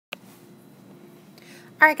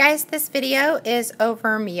Alright guys, this video is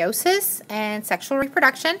over meiosis and sexual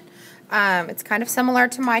reproduction. It's kind of similar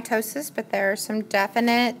to mitosis, but there are some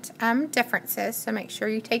definite differences, so make sure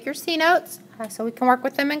you take your C notes so we can work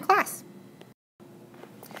with them in class.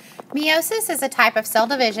 Meiosis is a type of cell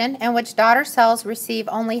division in which daughter cells receive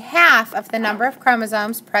only half of the number of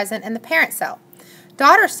chromosomes present in the parent cell.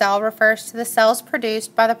 Daughter cell refers to the cells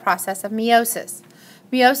produced by the process of meiosis.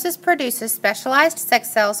 Meiosis produces specialized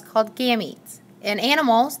sex cells called gametes. In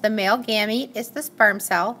animals, the male gamete is the sperm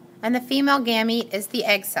cell and the female gamete is the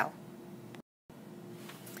egg cell.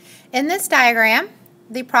 In this diagram,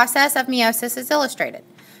 the process of meiosis is illustrated.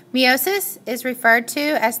 Meiosis is referred to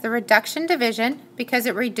as the reduction division because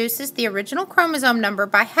it reduces the original chromosome number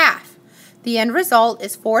by half. The end result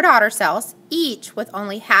is 4 daughter cells, each with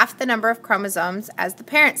only half the number of chromosomes as the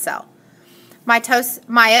parent cell. Meiosis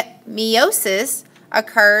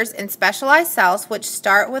occurs in specialized cells which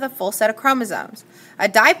start with a full set of chromosomes. A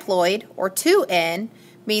diploid, or 2N,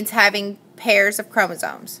 means having pairs of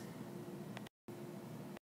chromosomes.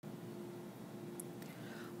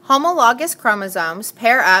 Homologous chromosomes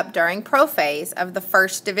pair up during prophase of the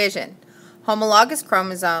first division. Homologous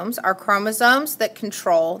chromosomes are chromosomes that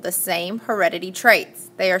control the same heredity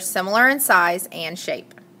traits. They are similar in size and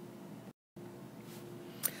shape.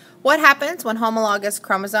 What happens when homologous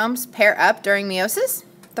chromosomes pair up during meiosis?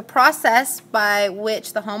 The process by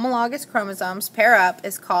which the homologous chromosomes pair up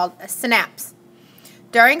is called a synapse.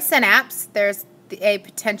 During synapse, there's a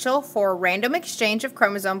potential for random exchange of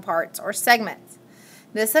chromosome parts or segments.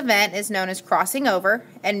 This event is known as crossing over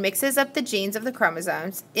and mixes up the genes of the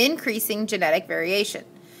chromosomes, increasing genetic variation.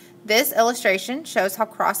 This illustration shows how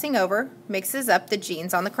crossing over mixes up the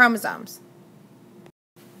genes on the chromosomes.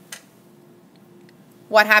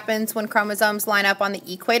 What happens when chromosomes line up on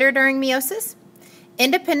the equator during meiosis?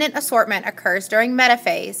 Independent assortment occurs during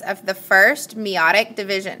metaphase of the first meiotic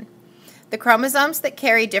division. The chromosomes that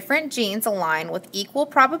carry different genes align with equal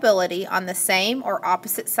probability on the same or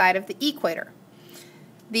opposite side of the equator.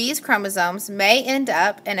 These chromosomes may end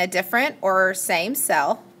up in a different or same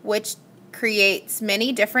cell, which creates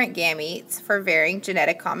many different gametes for varying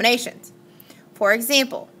genetic combinations. For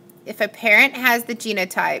example, if a parent has the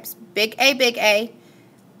genotypes big A, big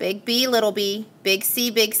B, little b, big C,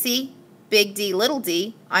 big D, little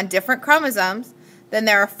d on different chromosomes, then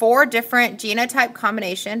there are 4 different genotype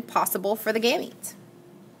combinations possible for the gametes.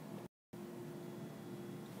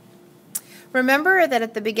 Remember that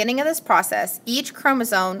at the beginning of this process, each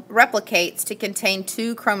chromosome replicates to contain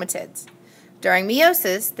 2 chromatids. During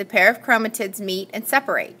meiosis, the pair of chromatids meet and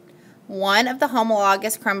separate. One of the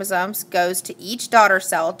homologous chromosomes goes to each daughter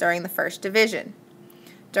cell during the first division.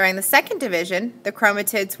 During the second division, the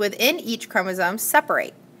chromatids within each chromosome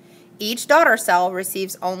separate. Each daughter cell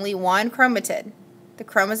receives only 1 chromatid. The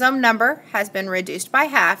chromosome number has been reduced by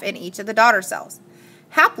half in each of the daughter cells.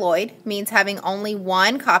 Haploid means having only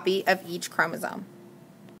 1 copy of each chromosome.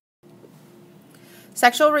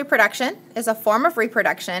 Sexual reproduction is a form of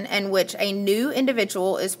reproduction in which a new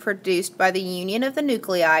individual is produced by the union of the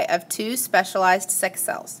nuclei of 2 specialized sex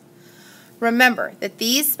cells. Remember that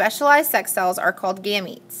these specialized sex cells are called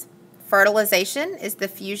gametes. Fertilization is the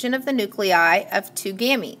fusion of the nuclei of 2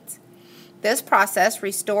 gametes. This process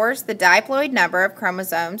restores the diploid number of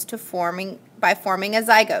chromosomes by forming a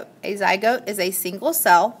zygote. A zygote is a single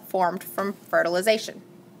cell formed from fertilization.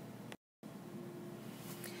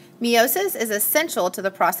 Meiosis is essential to the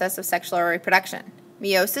process of sexual reproduction.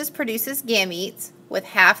 Meiosis produces gametes with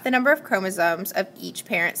half the number of chromosomes of each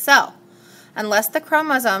parent cell. Unless the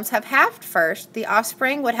chromosomes have halved first, the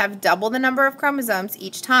offspring would have double the number of chromosomes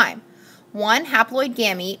each time. 1 haploid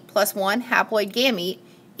gamete plus 1 haploid gamete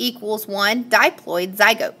equals 1 diploid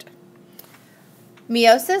zygote.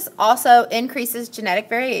 Meiosis also increases genetic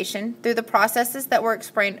variation through the processes that were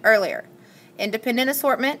explained earlier. Independent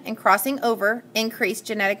assortment and crossing over increase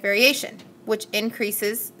genetic variation, which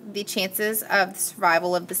increases the chances of the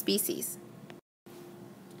survival of the species.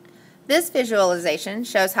 This visualization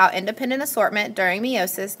shows how independent assortment during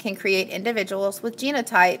meiosis can create individuals with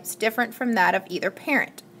genotypes different from that of either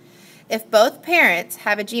parent. If both parents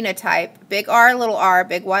have a genotype, big R,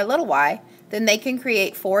 big Y, then they can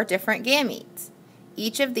create 4 different gametes.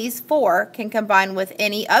 Each of these 4 can combine with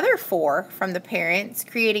any other 4 from the parents,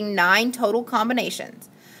 creating 9 total combinations.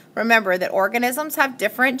 Remember that organisms have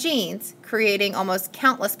different genes, creating almost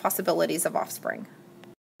countless possibilities of offspring.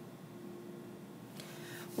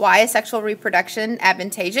 Why is sexual reproduction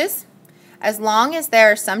advantageous? As long as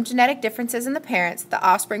there are some genetic differences in the parents, the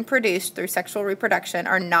offspring produced through sexual reproduction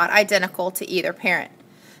are not identical to either parent.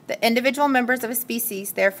 The individual members of a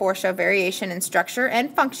species therefore show variation in structure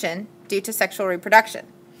and function due to sexual reproduction.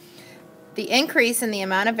 The increase in the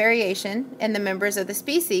amount of variation in the members of the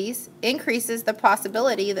species increases the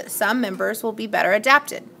possibility that some members will be better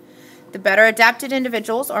adapted. The better adapted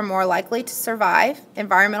individuals are more likely to survive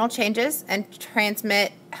environmental changes and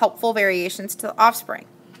transmit helpful variations to the offspring.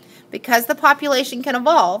 Because the population can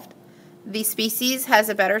evolve, the species has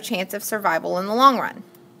a better chance of survival in the long run.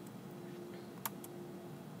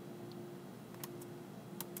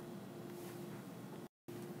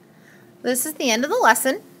 This is the end of the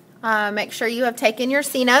lesson. Make sure you have taken your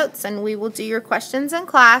C notes, and we will do your questions in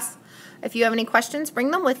class. If you have any questions,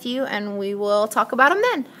 bring them with you, and we will talk about them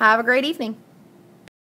then. Have a great evening.